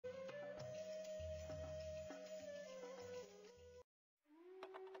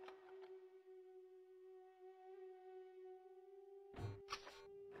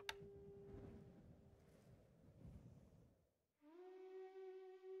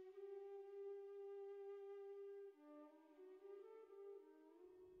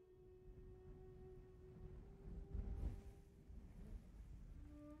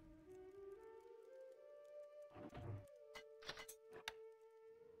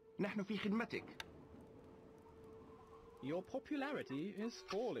نحن في خدمتك. Your popularity is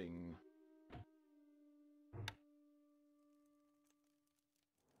falling.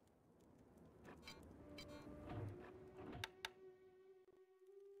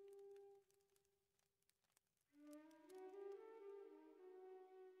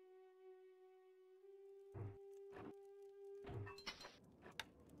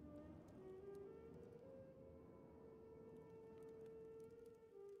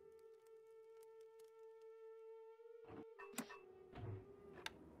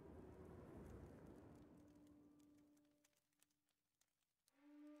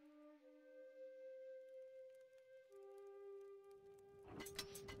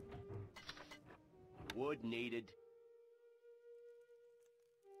 Wood needed.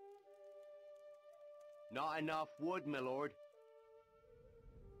 Not enough wood, my lord.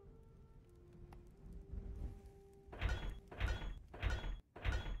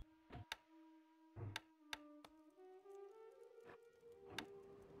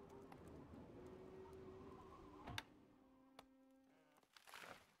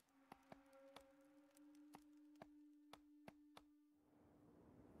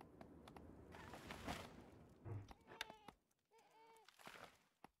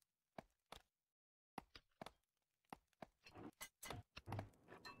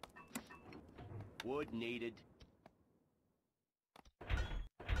 Wood needed.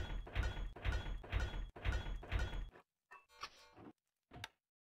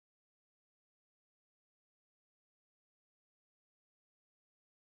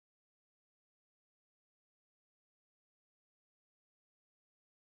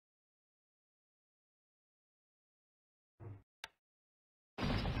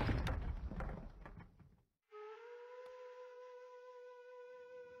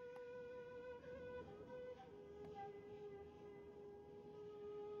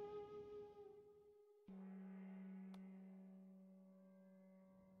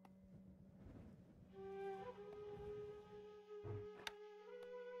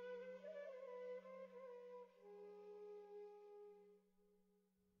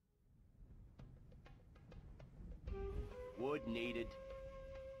 Wood needed.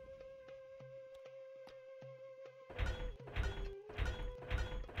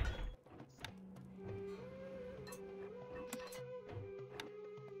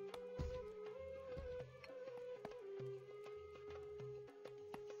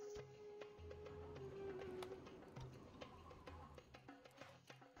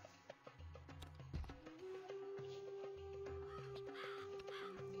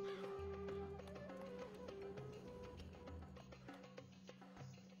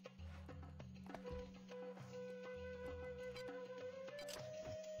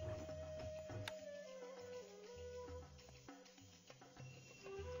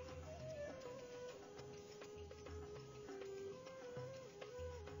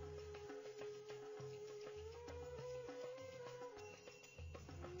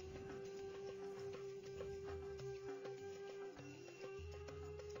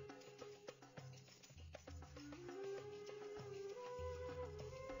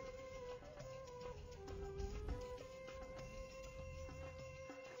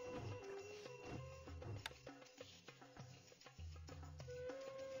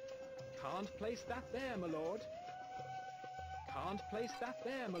 Can't place that there, my lord. Can't place that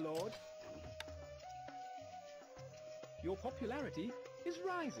there, my lord. Your popularity is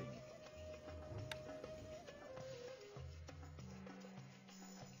rising.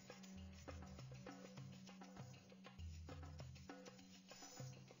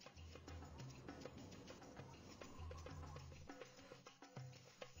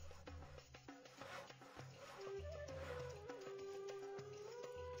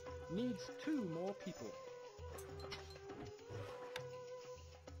 Needs 2 more people.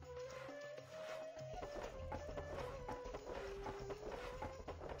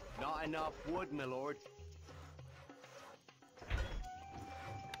 Not enough wood, my lord.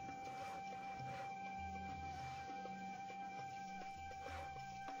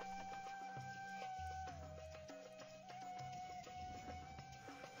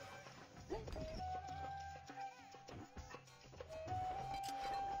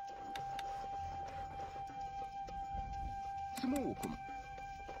 سموكم،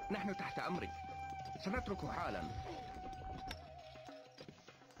 نحن تحت أمرك، سنترك حالا.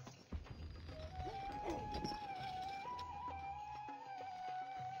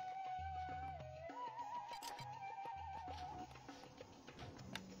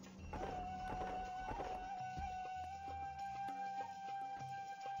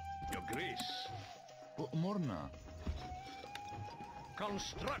 Your Grace. أؤمرنا.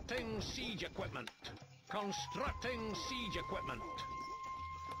 Constructing siege equipment. Constructing siege equipment.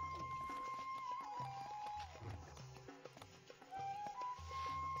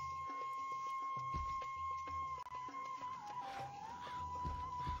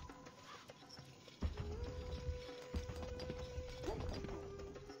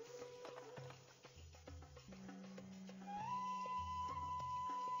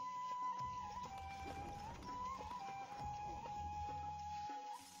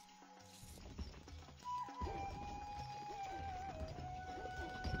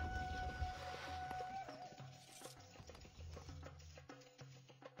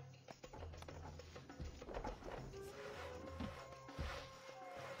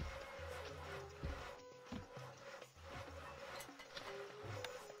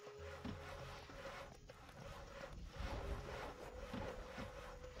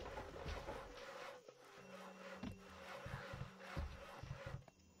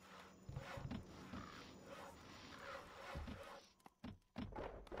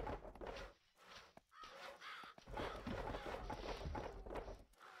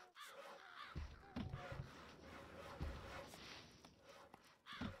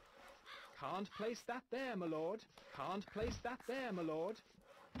 Can't place that there, my lord. Can't place that there, my lord.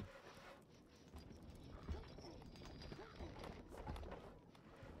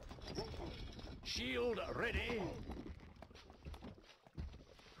 Shield ready.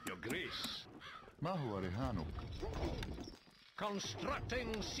 Your Grace. ما هو رهانك؟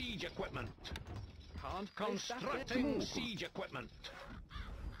 Constructing siege equipment. Can't place that there. Constructing siege equipment.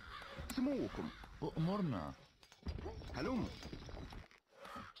 سموكم. أؤمرنا. هلم.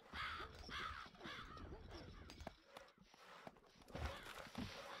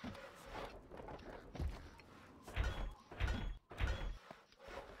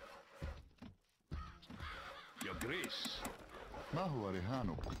 Your Grace. ما هو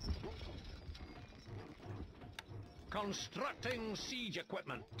رهانك؟ Constructing siege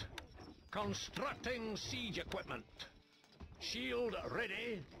equipment. Constructing siege equipment. Shield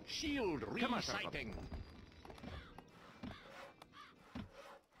ready. Shield resighting.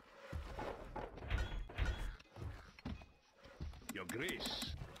 Your Grace.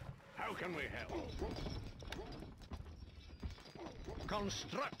 How can we help?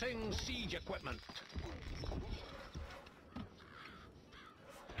 Constructing siege equipment.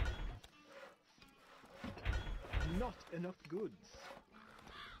 Not enough goods.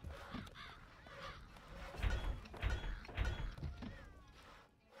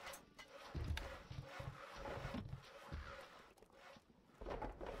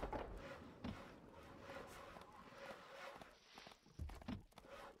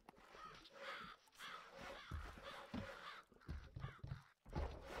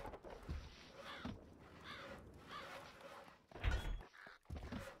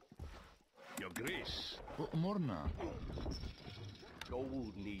 Your Grace. أؤمرنا.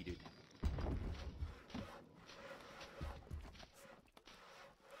 Gold needed.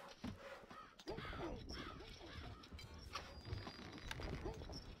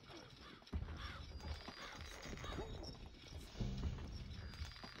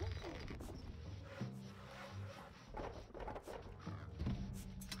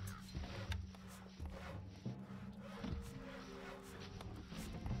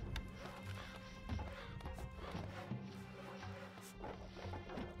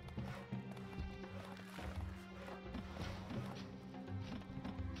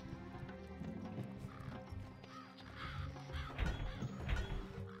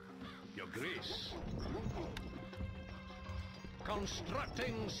 Your Grace.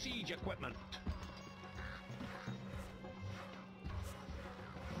 Constructing siege equipment.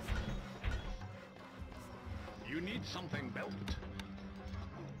 You need something built.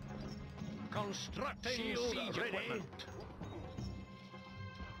 Constructing siege equipment.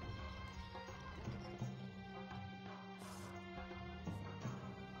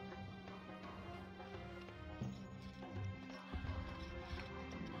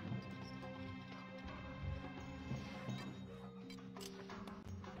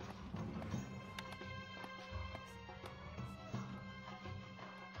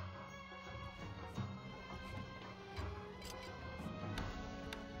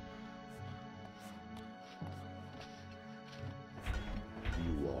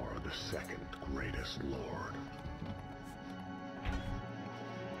 You are the second greatest lord.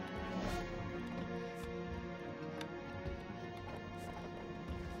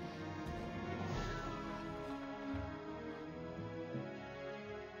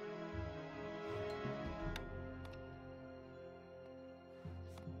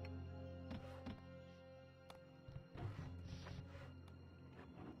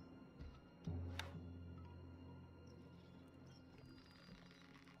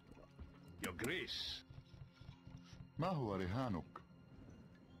 grace. ما هو رهانك؟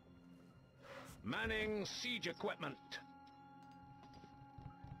 Manning siege equipment.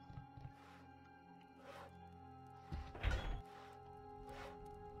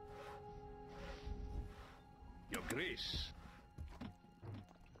 Your grace.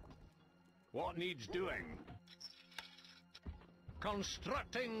 What needs doing?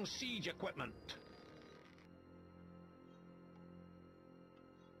 Constructing siege equipment.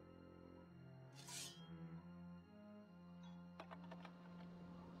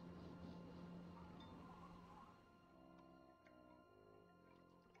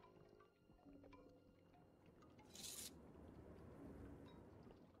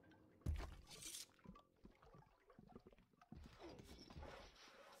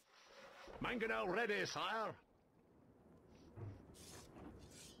 Mangonel ready, sire.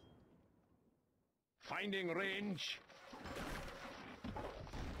 Finding range.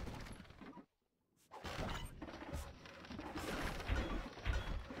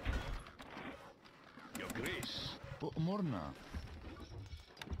 Your grace. أؤمرنا.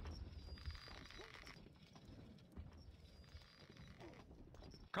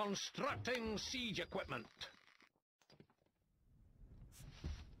 Constructing siege equipment.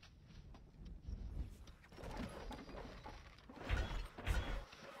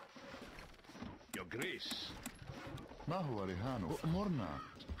 Your grace. ما هو رهانك؟ أؤمرنا.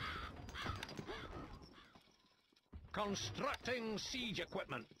 Constructing siege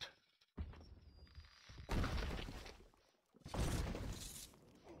equipment.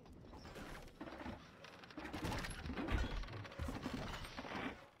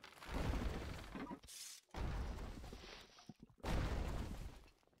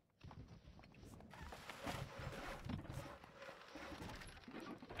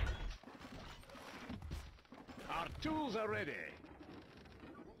 Our tools are ready.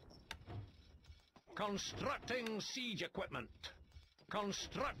 Constructing siege equipment.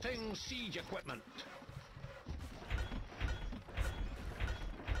 Constructing siege equipment.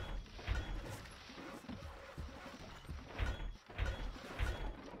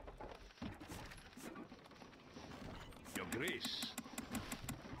 Your grace.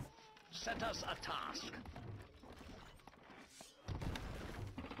 Set us a task.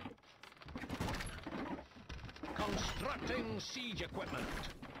 Constructing siege equipment.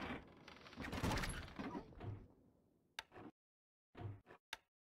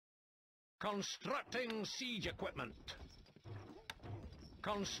 Constructing siege equipment.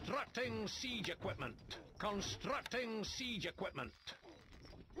 Constructing siege equipment. Constructing siege equipment.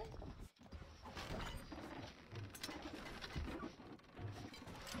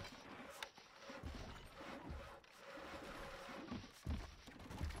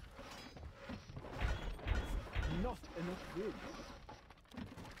 Not enough goods.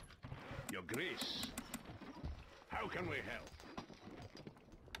 Your grace. How can we help?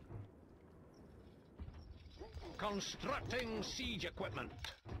 Constructing siege equipment.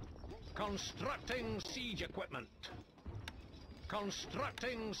 Constructing siege equipment.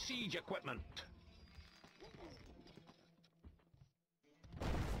 Constructing siege equipment.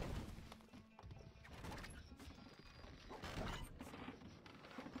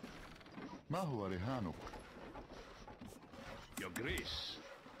 ما هو رهانك؟ Your grace.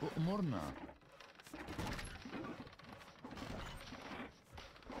 أؤمرنا.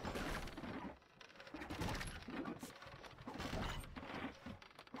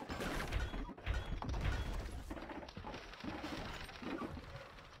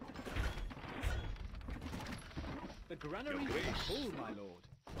 The granary Your is grace. full, my lord.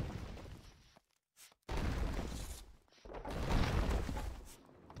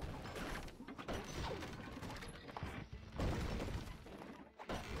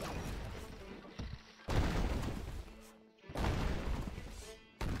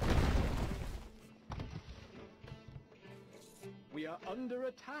 We are under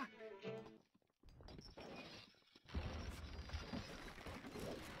attack.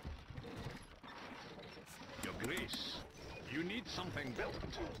 Your grace. You need something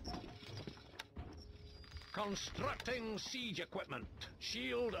built. Constructing siege equipment.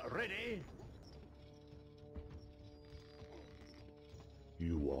 Shield ready.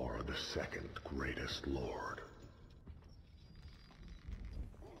 You are the second greatest lord.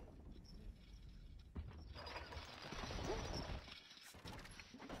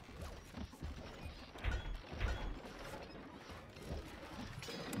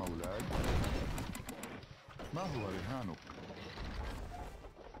 مولاي. ما هو رهانك؟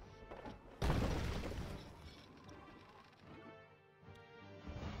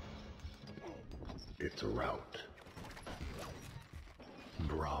 It's a rout.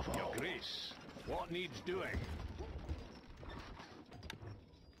 Bravo. Your grace. What needs doing?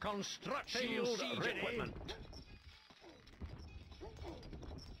 Constructing Shield siege ready. equipment.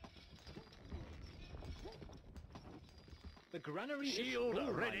 The granary Shield is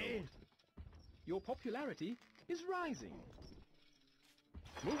full, my ready. lord. Your popularity is rising.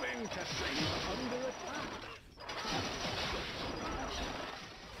 Moving to site. Under attack.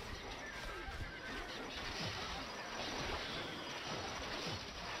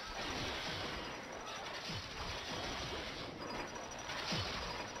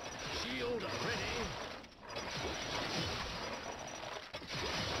 Shield ready.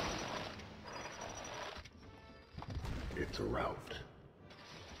 It's a rout.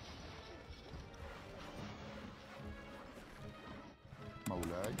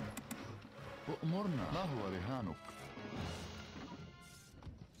 مولاي أؤمرنا. ما هو رهانك؟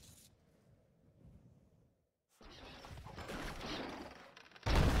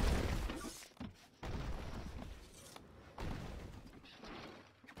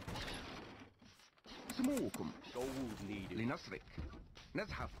 سموكم لنصرك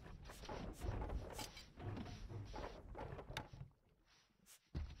نزحف.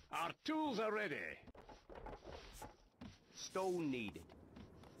 Our tools are ready. Stone needed.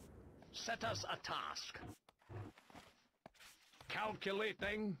 Set us a task.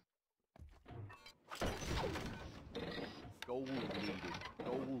 Calculating. Gold needed.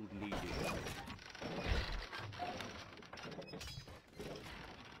 Gold needed.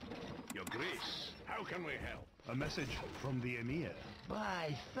 Your Grace, how can we help? A message from the Emir.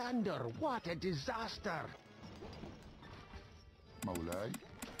 By thunder, what a disaster! مولاي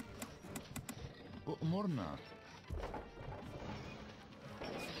أؤمرنا.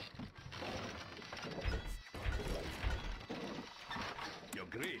 Your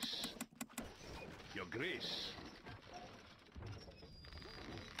Grace. Your Grace.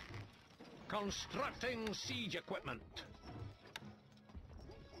 Constructing siege equipment.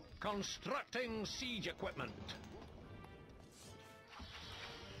 Constructing siege equipment.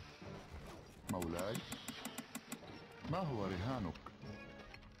 مولاي ما هو رهانك؟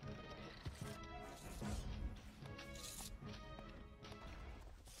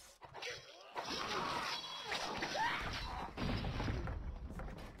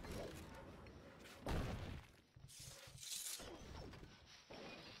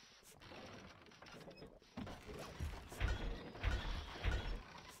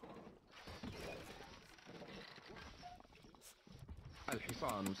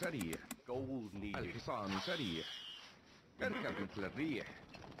 الحصان سريع. Gold needed. الحصان سريع. اركب مثل الريح.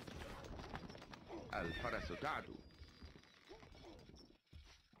 الفرس تعدو.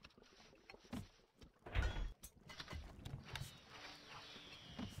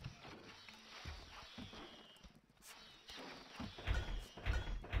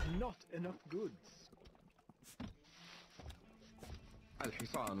 Not enough goods.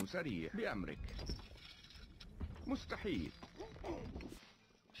 الحصان سريع بأمرك. مستحيل.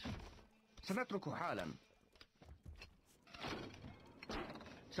 سنترك حالا.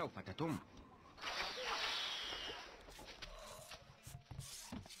 سوف تتم.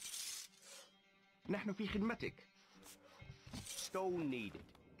 نحن في خدمتك. Stone needed.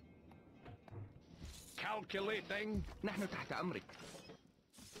 Calculating. نحن تحت أمرك.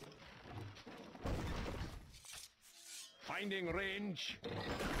 Finding range.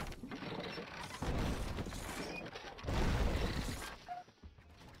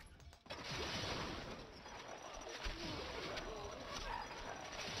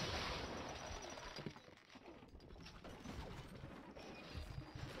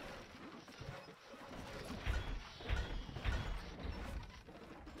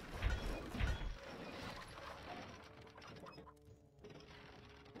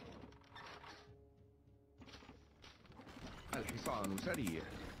 الحصان سريع.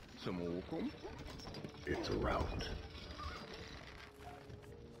 سموكم. It's a rout.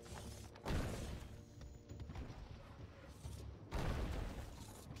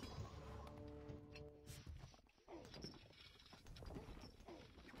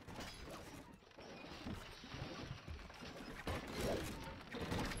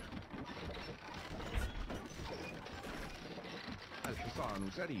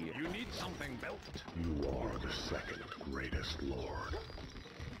 الحصان سريع. You need something built. You are the second greatest lord.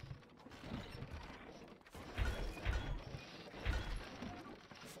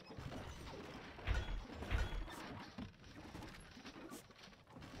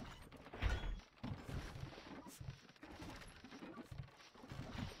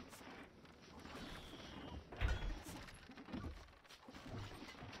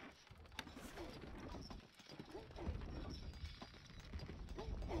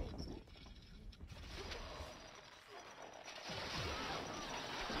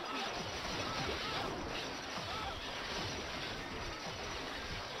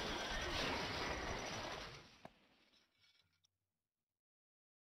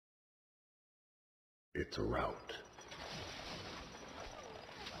 It's a rout.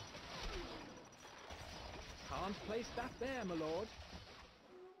 Can't place that there, my lord.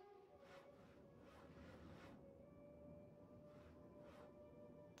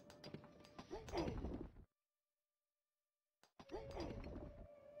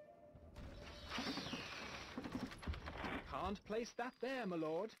 Can't place that there, my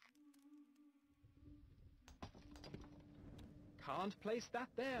lord. Can't place that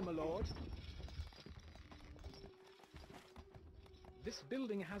there, my lord. This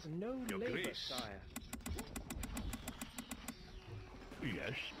building has no Your labor, Grace. sire.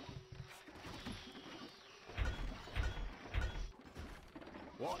 Yes.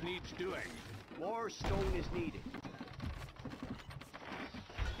 What needs doing? More stone is needed.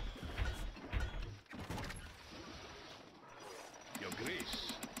 Your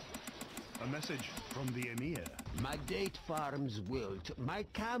Grace. A message from the Emir. My date farms wilt, my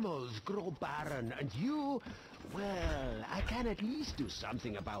camels grow barren, and you... Well, I can at least do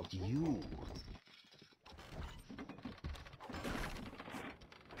something about you.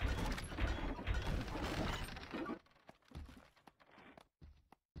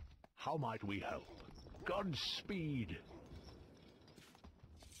 How might we help? Godspeed.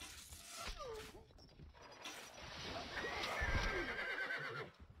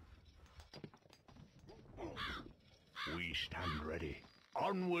 We stand ready.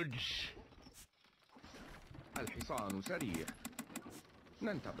 Onwards. الحصان سريع.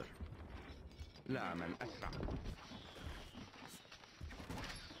 ننتظر. لا من أسرع.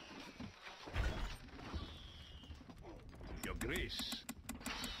 Your Grace.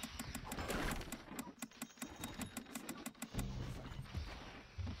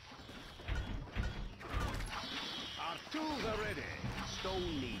 Our tools are ready.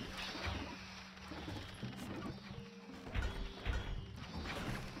 Stone needed.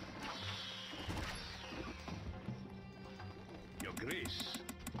 Your Grace.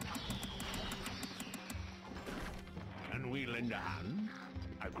 Can we lend a hand?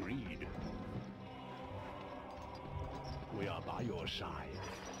 Agreed. We are by your side.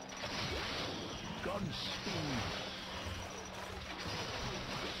 Godspeed.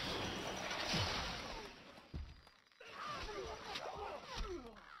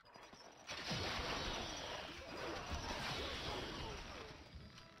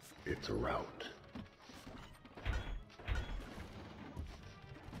 It's a rout.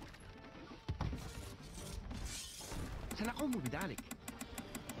 سنقوم بذلك.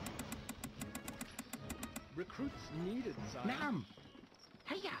 Recruits needed, sire. نعم.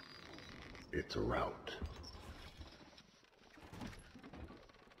 هيا. It's a rout.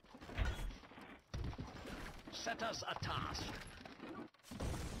 Set us a task.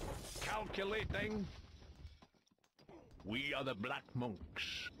 Calculating. We are the Black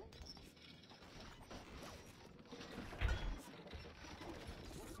Monks.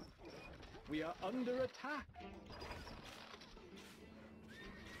 We are under attack.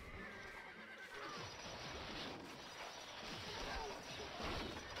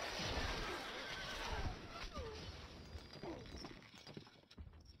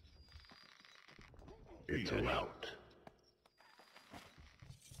 It's a rout.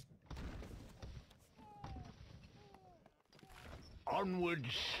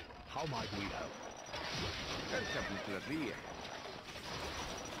 Onwards. How might we help? اركب مثل الريح.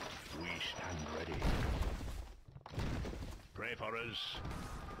 We stand ready. Pray for us.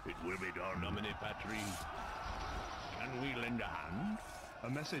 It will be done, Nomine Patri. Can we lend a hand? A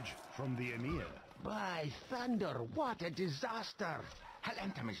message from the Emir. By thunder, what a disaster! هل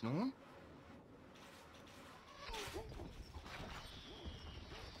أنت مجنون؟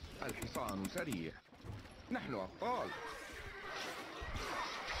 الحصان سريع. نحن أبطال.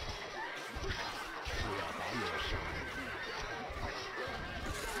 We are by your side.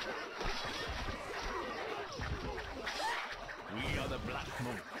 We are the Black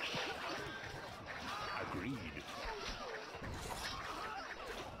Monks. Agreed.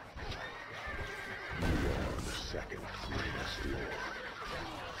 You are the second greatest lord.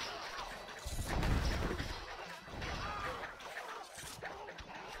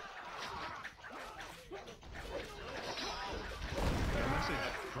 A message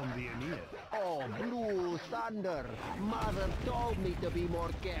from the Emir. Oh, blue thunder! Mother told me to be more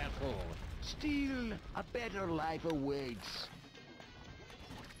careful. Still, a better life awaits.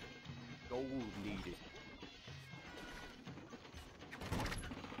 Gold needed.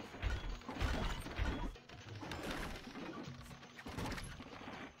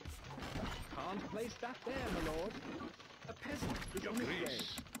 Can't place that there, my lord. A peasant is Your on his way.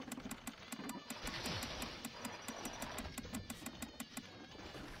 Grace.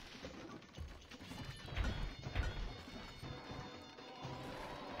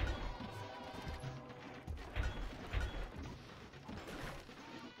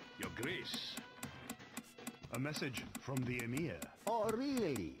 Grace. A message from the Emir. Oh,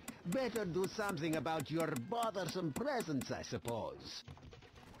 really? Better do something about your bothersome presence, I suppose.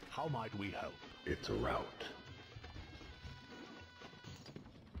 How might we help? It's a rout.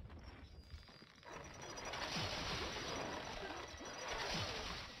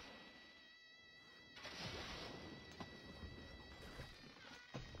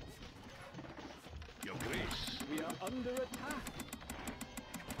 Your Grace. We are under attack.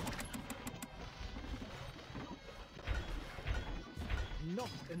 Not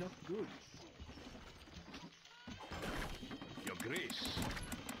enough goods. Your Grace.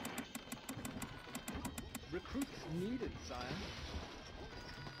 Recruits needed, sire.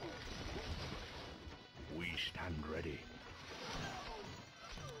 We stand ready.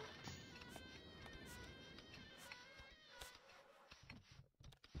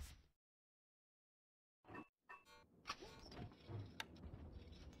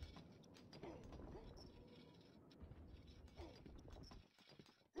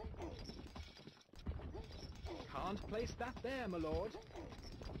 Can't place that there, my lord.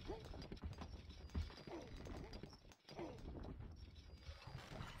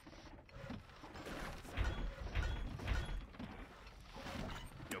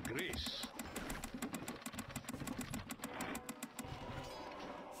 Your Grace.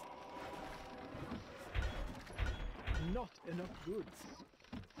 Not enough goods.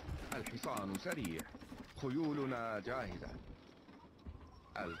 الحصان سريع. خيولنا جاهزة.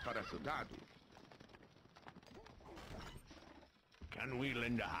 الفرس تعدو. Can we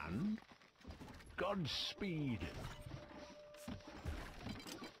lend a hand? Godspeed.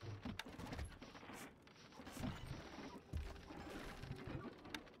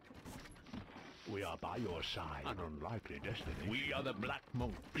 We are by your side. An unlikely destiny. We are the Black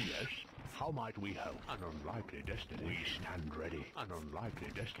Monks. Yes. How might we help? An unlikely destiny. We stand ready. An unlikely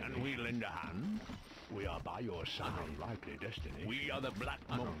destiny. Can we lend a hand? We are by your side. An unlikely destiny. We are the Black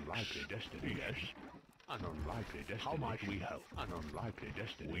An Monks. unlikely destiny. Yes. An unlikely destiny. How might we help? An unlikely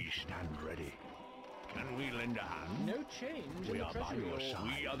destiny. We stand ready. Can we lend a hand? No change in We the are by treasury, your lord.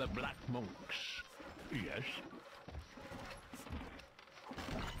 side. We are the Black Monks. Yes.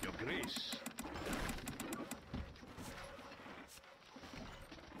 Your Grace.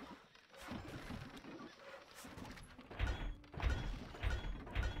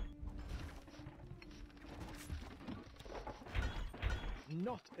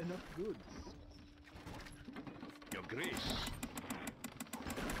 Not enough goods. Your Grace.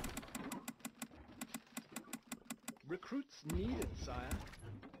 Recruits needed, sire.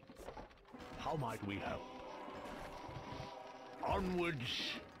 How might we help? Onwards.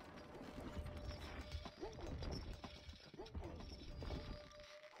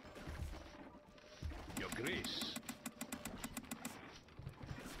 Your Grace.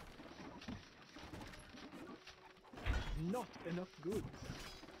 Not enough goods.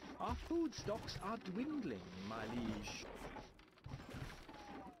 Our food stocks are dwindling, my liege.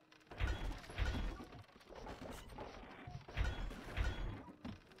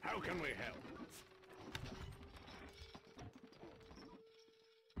 How can we help?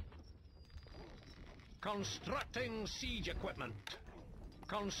 Constructing siege equipment.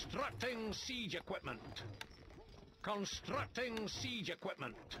 Constructing siege equipment. Constructing siege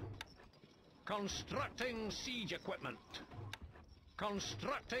equipment. Constructing siege equipment.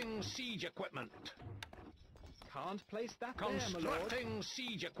 Constructing siege equipment. Can't place that there, my lord. Constructing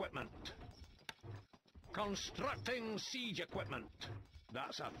siege equipment. Constructing siege equipment.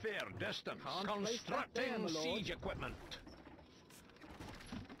 That's a fair distance. Can't place that there, Constructing my lord. siege equipment.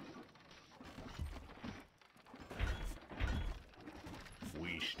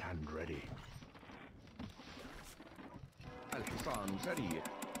 We stand ready. الحصان سريع.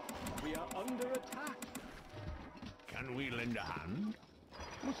 We are under attack. Can we lend a hand?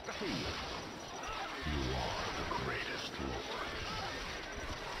 مستحيل. You are the greatest lord.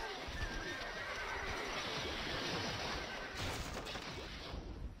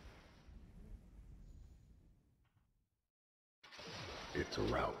 It's a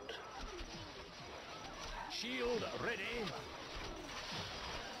rout. Shield ready.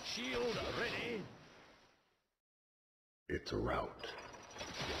 Shield ready. It's a rout.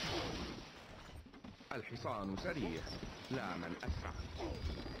 الحصان سريع. لا من أسرع.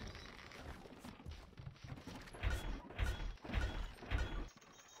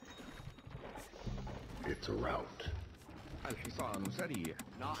 It's a rout. الحصان سريع.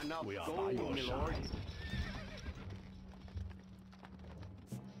 Not enough We are by gold, your my lord. side.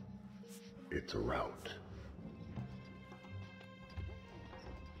 It's a rout.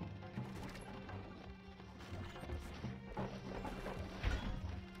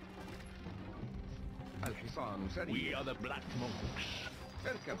 الحصان We سريع. are the Black Monks.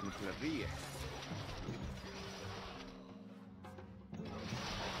 اركب مثل الريح.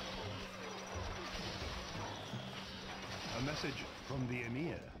 A message from the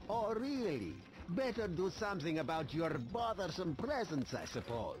Emir. Oh, really? Better do something about your bothersome presence, I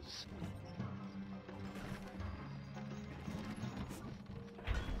suppose.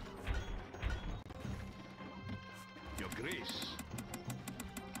 Your Grace.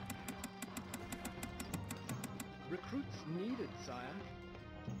 Recruits needed, sire.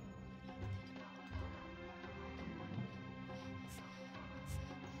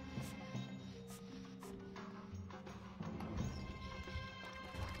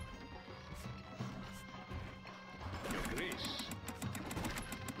 Your Grace.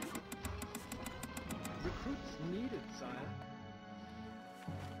 Recruits needed, sire.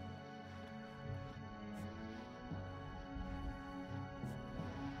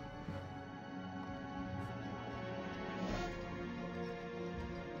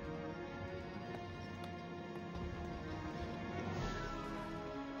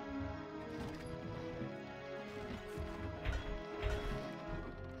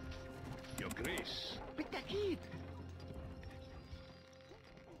 Your Grace. بالتأكيد.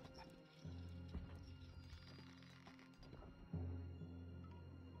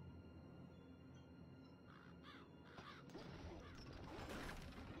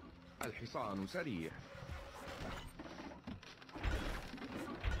 الحصان سريع.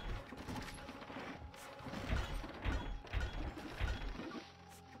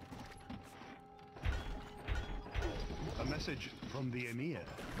 A message from the Emir.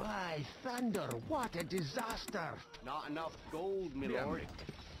 By thunder, what a disaster! Not enough gold, my lord. بأمرك.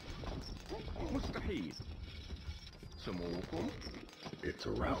 مستحيل. سموكم. It's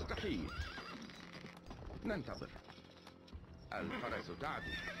a rout. مستحيل. ننتظر. الفرس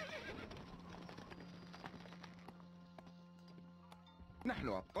تعدو. نحن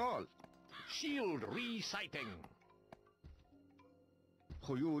أبطال. Shield resighting.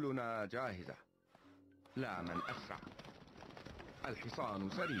 خيولنا جاهزة. لا من أسرع. الحصان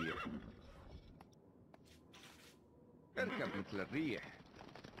سريع. اركب مثل الريح.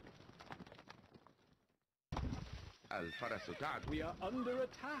 الفرس تعدو. We are under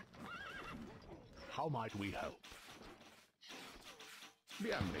attack. How might we help?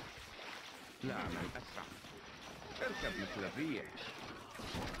 بأمرك. لا من أسرع. اركب مثل الريح.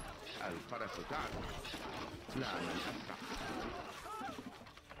 الفرس تعدو. لا من أسرع.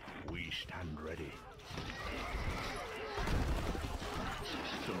 We stand ready.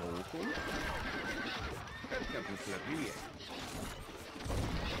 سموكم. اركب مثل الريح.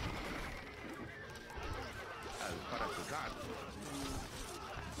 الفرس تعدو.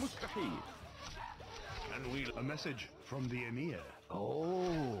 مستحيل. And we'll... A message from the Emir.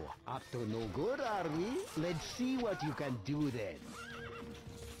 Oh, up to no good, are we? Let's see what you can do then.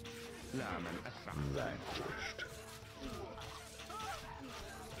 لا من أسرع. Vanquished.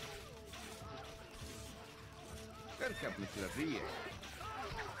 اركب مثل الريح.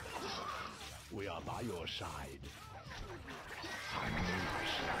 We are by your side.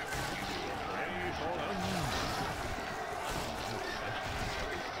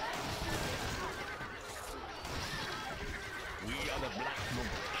 We are the Black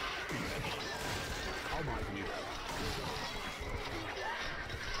Monks. How might we help?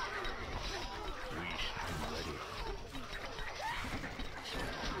 We stand ready.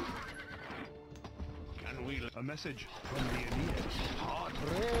 Can we... A message from the Emir. Hot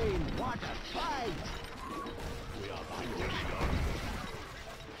rain, what a fight! We are by your side.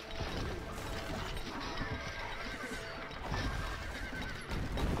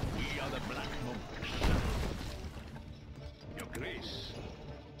 We are the Black Monks. Your Grace.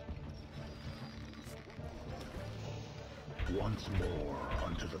 Once more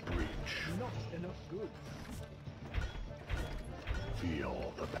onto the breach. Not enough goods.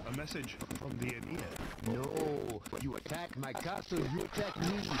 Feel the... A message from the Emir. No, you attack my castle, you attack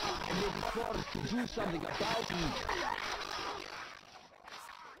me, and may be forced to do something about it.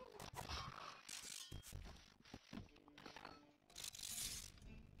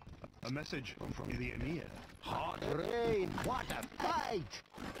 A message from the Emir. Hot rain, what a fight!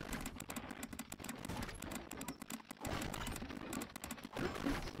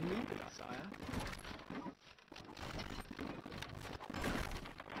 Recruits needed, sire.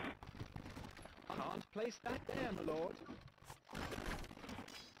 Can't place that there, my lord.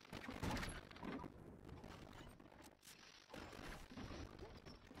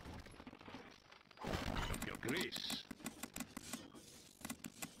 Your Grace.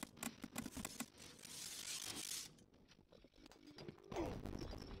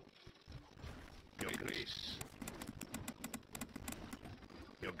 Your Grace.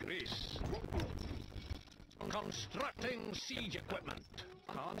 Your Grace. Constructing siege equipment.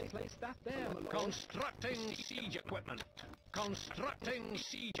 Can't place that there, my lord. Constructing siege equipment. Constructing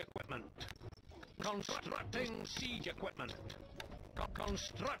siege equipment. Constructing siege equipment.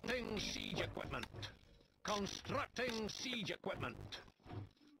 Constructing siege equipment. Constructing siege equipment.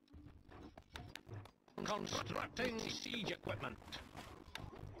 Constructing siege equipment.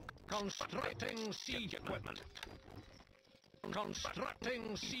 Constructing siege equipment.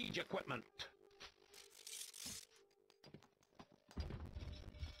 Constructing siege equipment.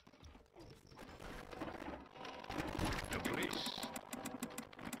 Your Grace.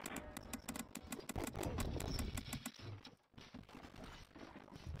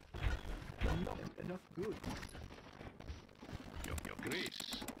 Not enough goods. Your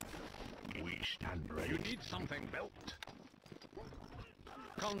Grace. We stand ready. You need something built.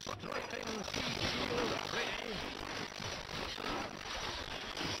 Constructing shield ready.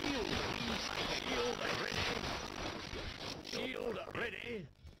 Shield ready. Shield ready.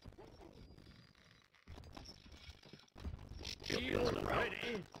 Shield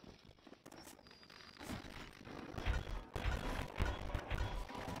ready.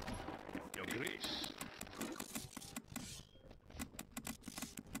 Your Grace.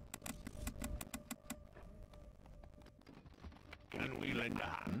 Can we lend a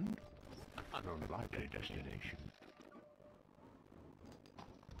hand? An unlikely destination.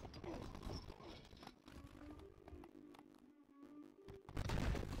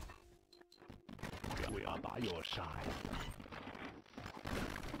 We are by your side.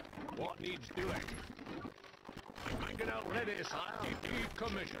 What needs doing? Mangonel ready, sire.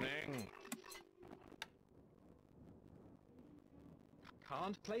 Decommissioning.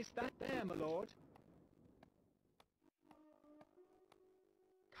 Can't place that there, my lord.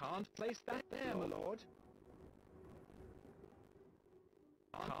 Can't place that there, my lord.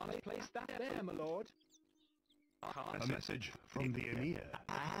 Can't place that there, my lord. A message from the Emir.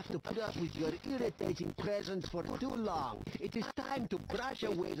 I have to put up with your irritating presence for too long. It is time to brush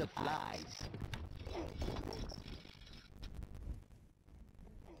away the flies.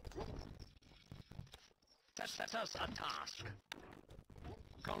 Set us a task.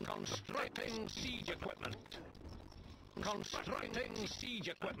 Constructing siege equipment. Constructing siege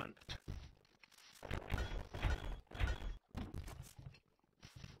equipment.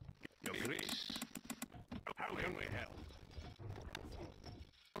 Your Grace. How can we help?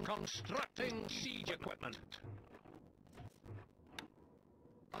 Constructing siege equipment.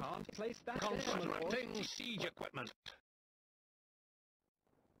 Can't place that there, my lord. Constructing siege equipment.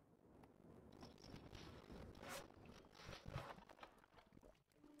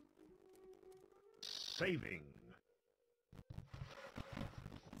 Saving.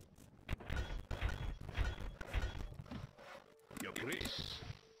 Your Grace.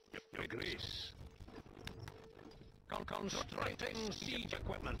 Your Grace. Constructing siege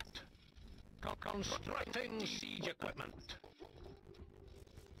equipment. Constructing siege equipment.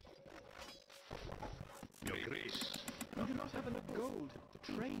 Your Grace. We do not have enough gold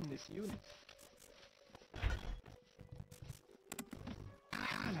to train this unit.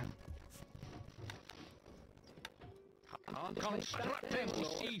 Can't place that there, Constructing my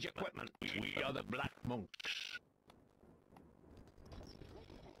lord. siege equipment. We are the Black Monks.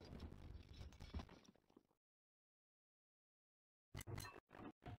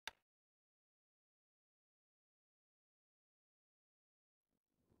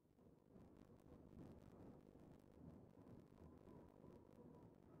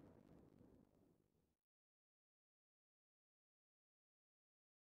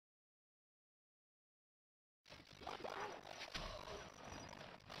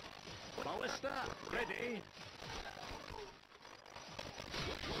 Ballista, ready.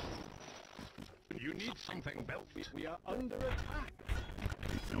 You need something built. We are under attack.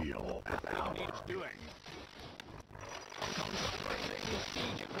 What needs doing? Constructing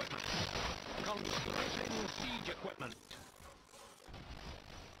siege equipment. Constructing siege equipment.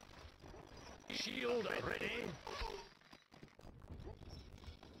 Shield ready.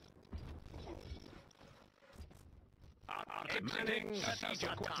 Exiting siege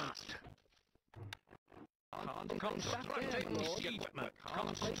equipment. Constructing siege equipment.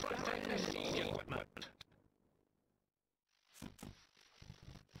 Constructing siege equipment.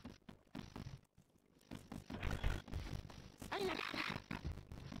 Yes.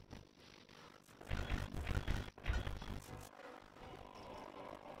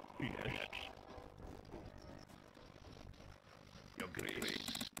 Your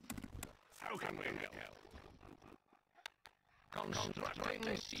Grace. How can we help?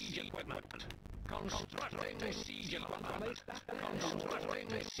 Constructing siege equipment. Constructing siege equipment. Constructing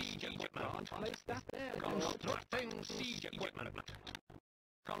siege equipment. Place that there. Constructing siege equipment.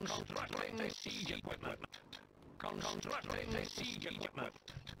 Constructing siege equipment. Constructing siege equipment.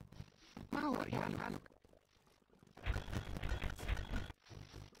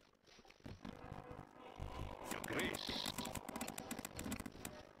 Your Grace.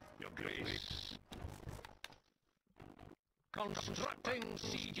 Your Grace. Constructing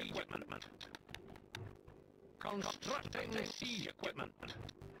siege equipment. Constructing siege equipment.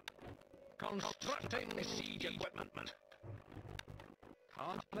 Constructing siege equipment.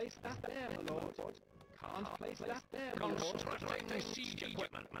 Can't place that there, my lord. Can't place that there, my lord. Constructing siege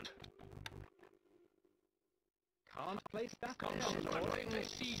equipment. Can't place that there, my lord. Constructing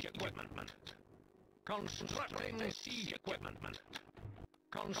siege equipment. Constructing siege equipment.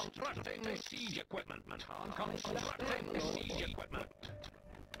 Constructing siege equipment. Constructing siege equipment.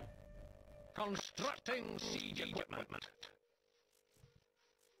 Constructing siege equipment.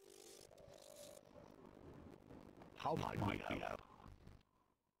 How might we help?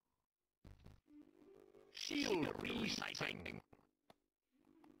 Shield reciting.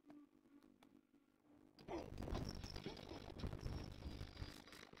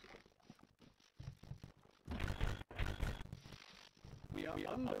 We are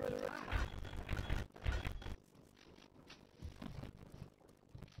under attack.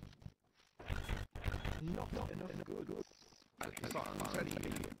 Not enough goods. الحصان سريع.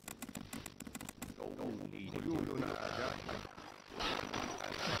 خيولنا جاهزة.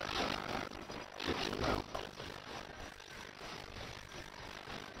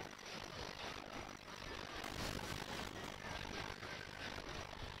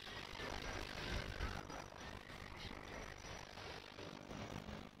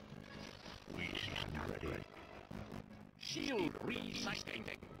 We stand ready. Shield reciting.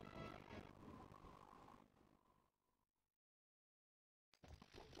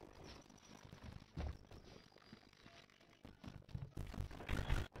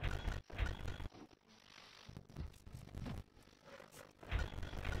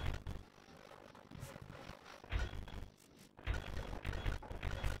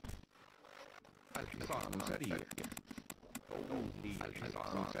 الحصان سريع.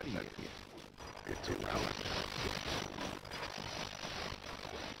 الحصان سريع.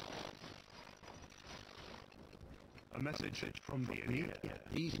 A message from the Aeneid.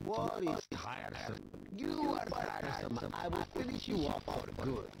 This war is tiresome. You are tiresome. I will finish you off for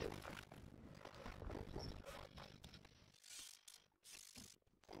good.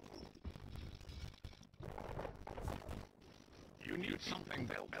 You need something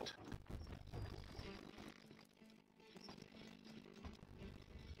built.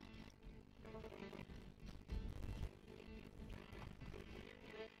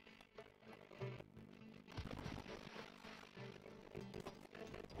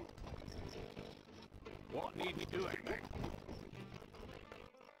 What needs doing?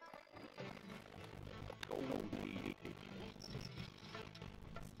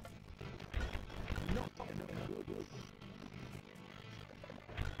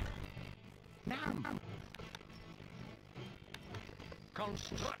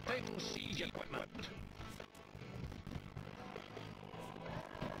 Constructing siege equipment.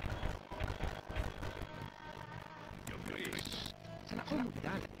 Your Grace.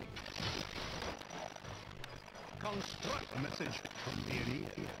 Construct. A message from the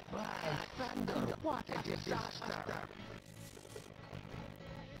Aeneid. Thunder, what a disaster!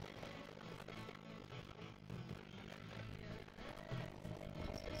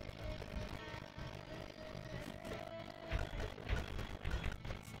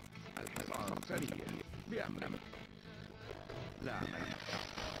 الحصان سريع. بأمر. لا مانع.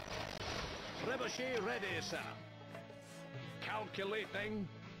 Trebuchet ready, sir. Calculating.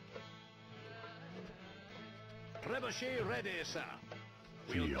 Trebuchet ready, sir.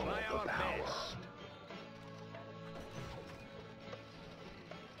 We'll Feel try the our power. best.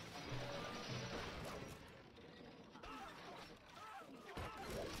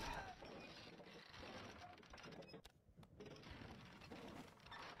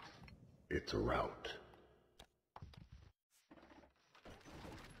 It's a rout.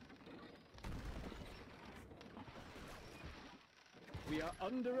 We are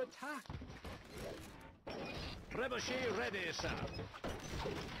under attack. Trebuchet ready, sir.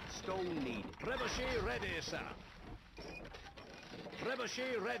 Stone need. Trebuchet ready, sir.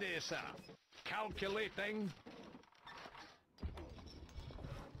 Trebuchet ready, sir. Calculating.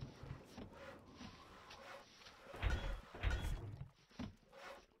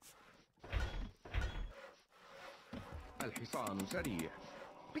 الحصان الحصان سريع.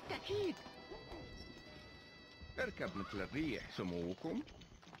 بالتأكيد. اركب مثل الريح سموكم.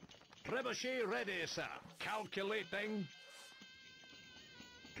 Trebuchet ready, sir. Calculating.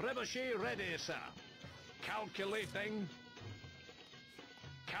 Trebuchet ready, sir. Calculating.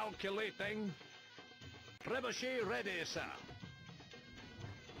 Calculating. Trebuchet ready, sir.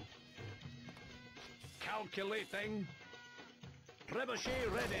 Calculating.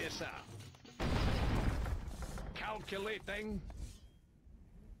 Trebuchet ready, sir. Calculating.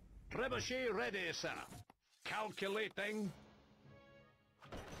 Trebuchet ready, sir. Calculating.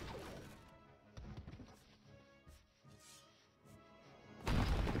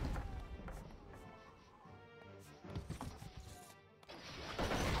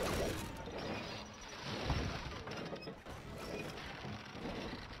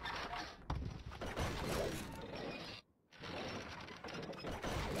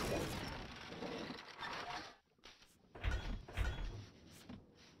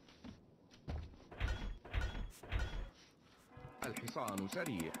 الحصان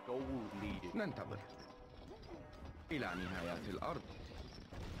سريع. ننتظر إلى نهايات الأرض.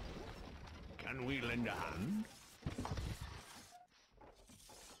 Can we lend a hand?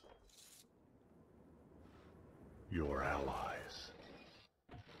 Your allies.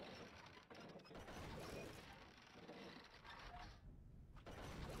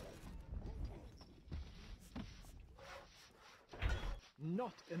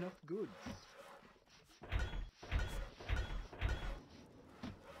 Not enough goods.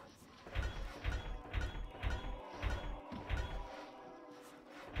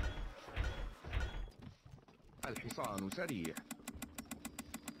 الحصان سريع.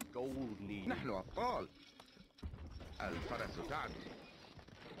 نحن أبطال. الفرس تعدو.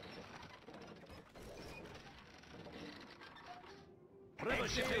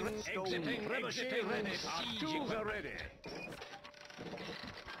 Exiting, ready. Our tools are ready.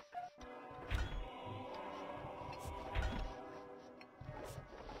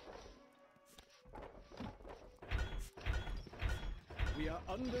 We are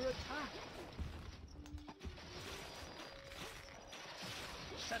under attack.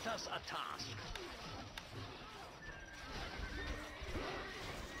 Set us a task.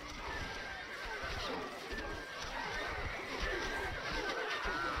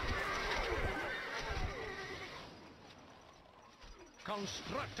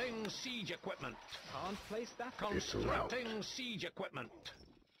 Constructing siege equipment. Can't place that. Constructing siege equipment.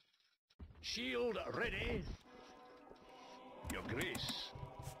 Shield ready. Your Grace,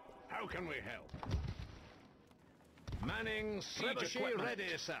 how can we help? Manning siege equipment.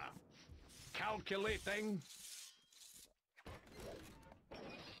 Ready, sir. Calculating.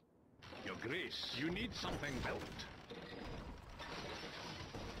 Your Grace, you need something built.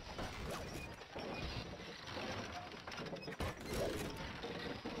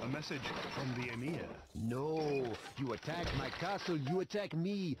 A message from the Emir. No, you attack my castle, you attack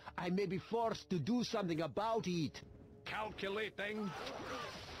me. I may be forced to do something about it. Calculating.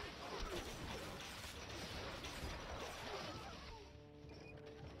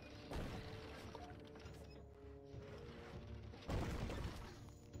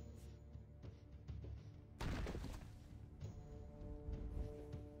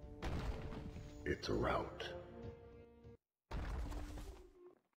 It's a rout.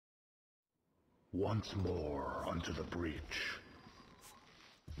 Once more unto the breach.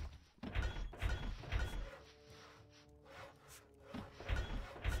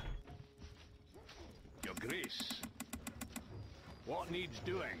 Your Grace, what needs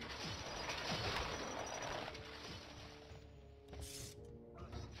doing?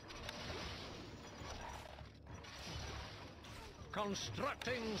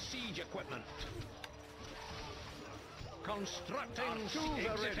 Constructing siege equipment. Constructing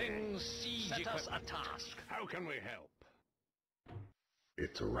exiting siege Set equipment. us a task. How can we help?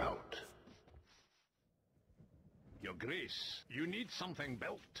 It's a rout. Your Grace, you need something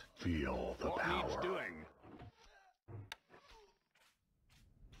built. Feel the What power. needs doing?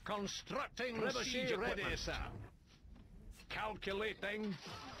 Constructing siege ready, sir. Calculating.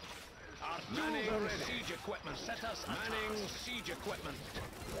 Manning siege equipment. Set us manning siege equipment.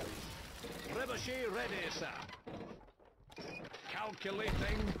 Trebuchet ready, sir.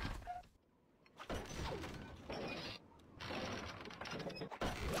 Calculating.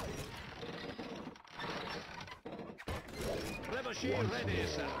 Trebuchet Once ready, more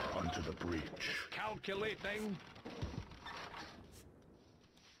sir. unto the breach. Calculating.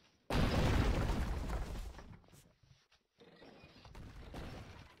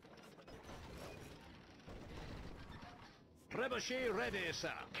 Trebuchet ready,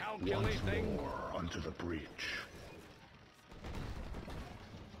 sir. Once Calculating. more unto the breach.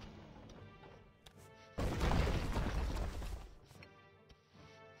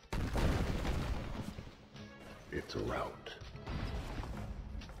 It's a rout.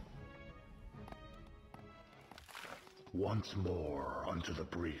 Once more unto the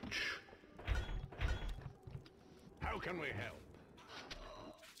breach. How can we help?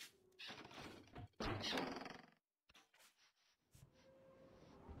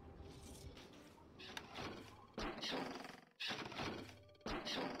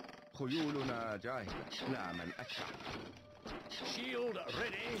 خيولنا جاهزة. نعمل أسرع. Shield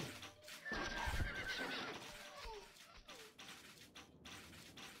ready.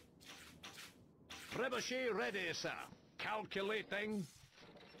 Trebuchet ready, sir. Calculating.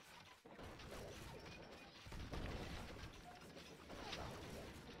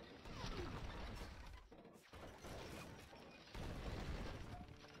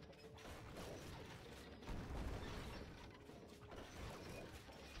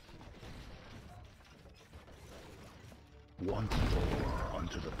 Once more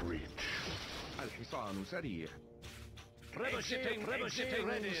unto the breach. الحصان سريع. Exiting ready. Requires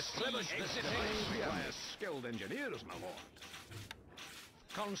skilled engineers, my lord.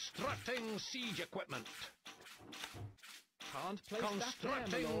 Constructing siege equipment. Can't place that there, my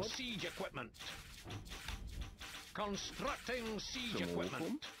Constructing lord. siege equipment. Constructing siege سموكم.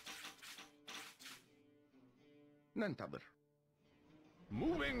 equipment. ننتظر.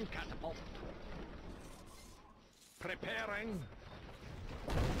 Moving catapult. Preparing.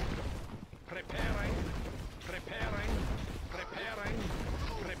 Preparing. Preparing. Preparing.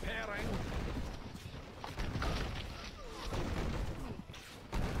 Preparing.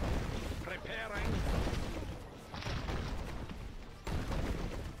 Preparing.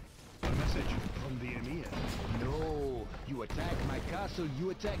 A message from the Emir. No, you attack my castle, you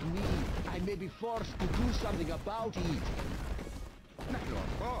attack me. I may be forced to do something about it. نحن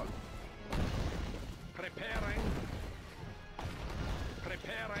أبطال. Preparing.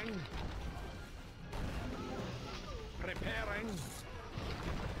 Preparing. Preparing.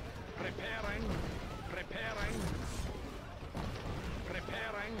 Preparing. Preparing.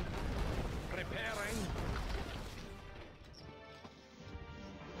 Preparing. Preparing.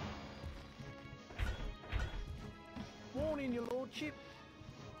 Warning, your lordship.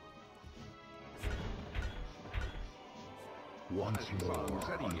 Once more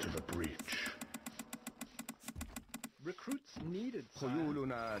unto the breach. Recruits needed, sire.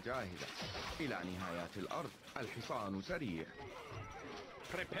 خيولنا جاهزة. إلى نهايات الأرض. الحصان سريع.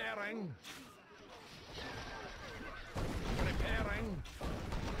 Preparing. Preparing.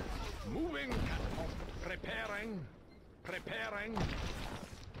 Moving catapult. Preparing. Preparing.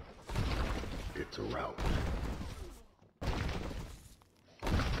 It's a rout.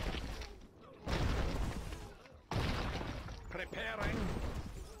 Preparing.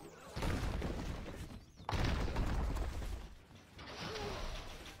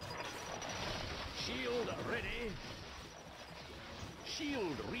 Shield ready.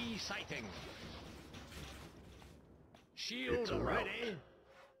 Shield resighting. Shield It's a rout. ready.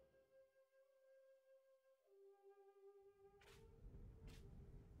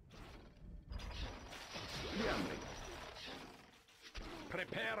 بأمرك.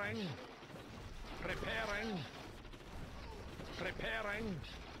 Preparing. Preparing. Preparing.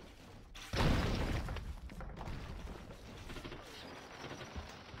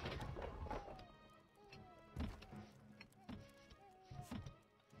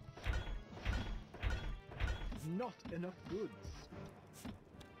 Not enough goods.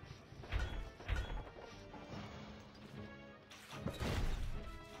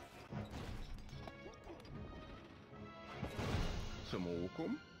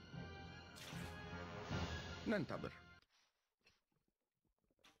 سموكم. ننتظر.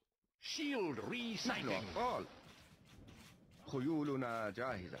 Shield نحن resighting. أبطال. خيولنا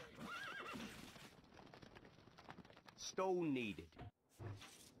جاهزة. Stone needed.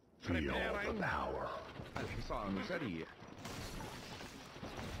 Feel the Preparing. power. الحصان سريع.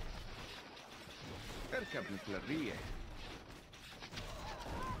 اركب مثل الريح.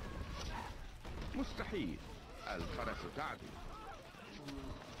 مستحيل. الفرس تعدو.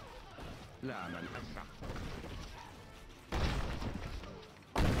 لا من أسرع.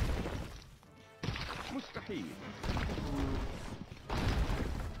 مستحيل.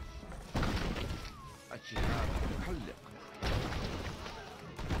 الشهاب تحلق.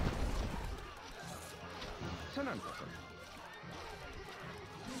 سننتصر.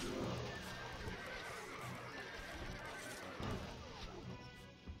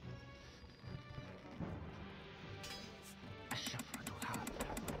 الشفرة حادة.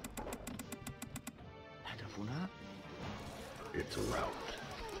 هدفنا It's a rout.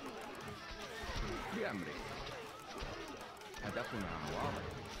 بأمرك. هدفنا واضح.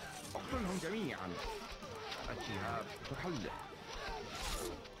 اقتلهم جميعا. الشهاب تحلق.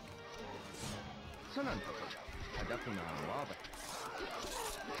 سننتصر. هدفنا واضح.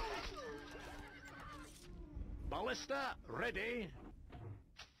 Ballista ready.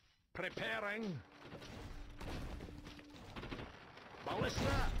 Preparing.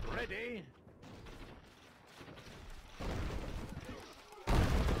 Ballista ready.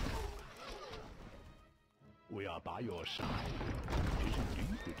 We are by your side. It is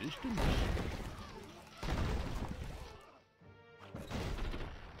indeed the distance.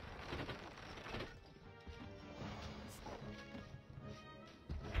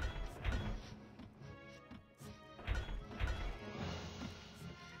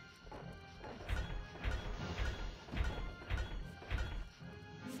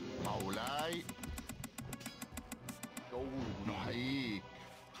 مولاي نحييك.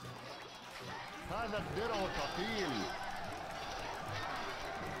 هذا الدرع ثقيل.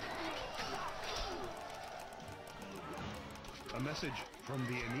 A message from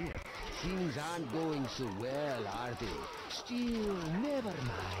the Emir. Things aren't going so well, are they? Still, never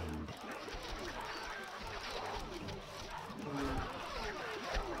mind.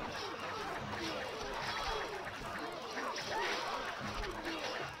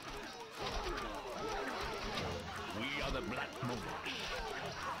 We are the Black Monks.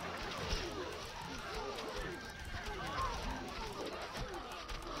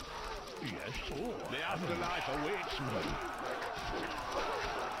 Yes, the afterlife awaits me.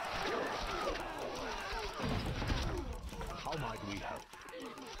 How might we help?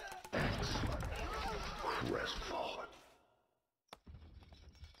 Excellent. Crestfallen.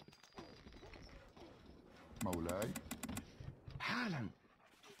 مولاي حالا.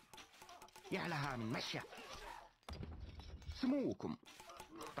 يا لها من مشية. سموكم.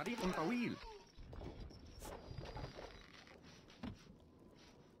 طريق طويل.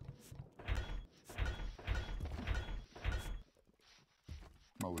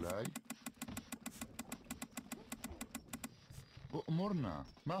 مولاي أؤمرنا.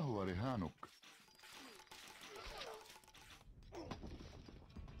 ما هو رهانك؟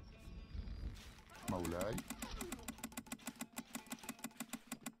 مولاي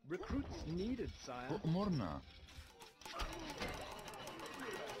Recruits needed, sire. أؤمرنا.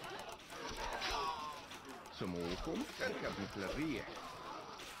 سموكم تركب مثل الريح.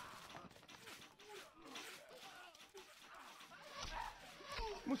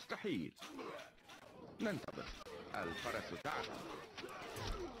 مستحيل. ننتظر. الفرس تعرف.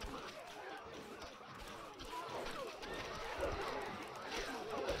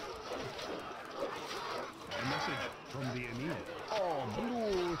 A message from the Emir. Oh,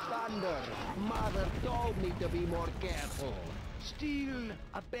 blue thunder! Mother told me to be more careful. Still,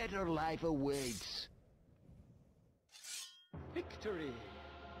 a better life awaits. Victory!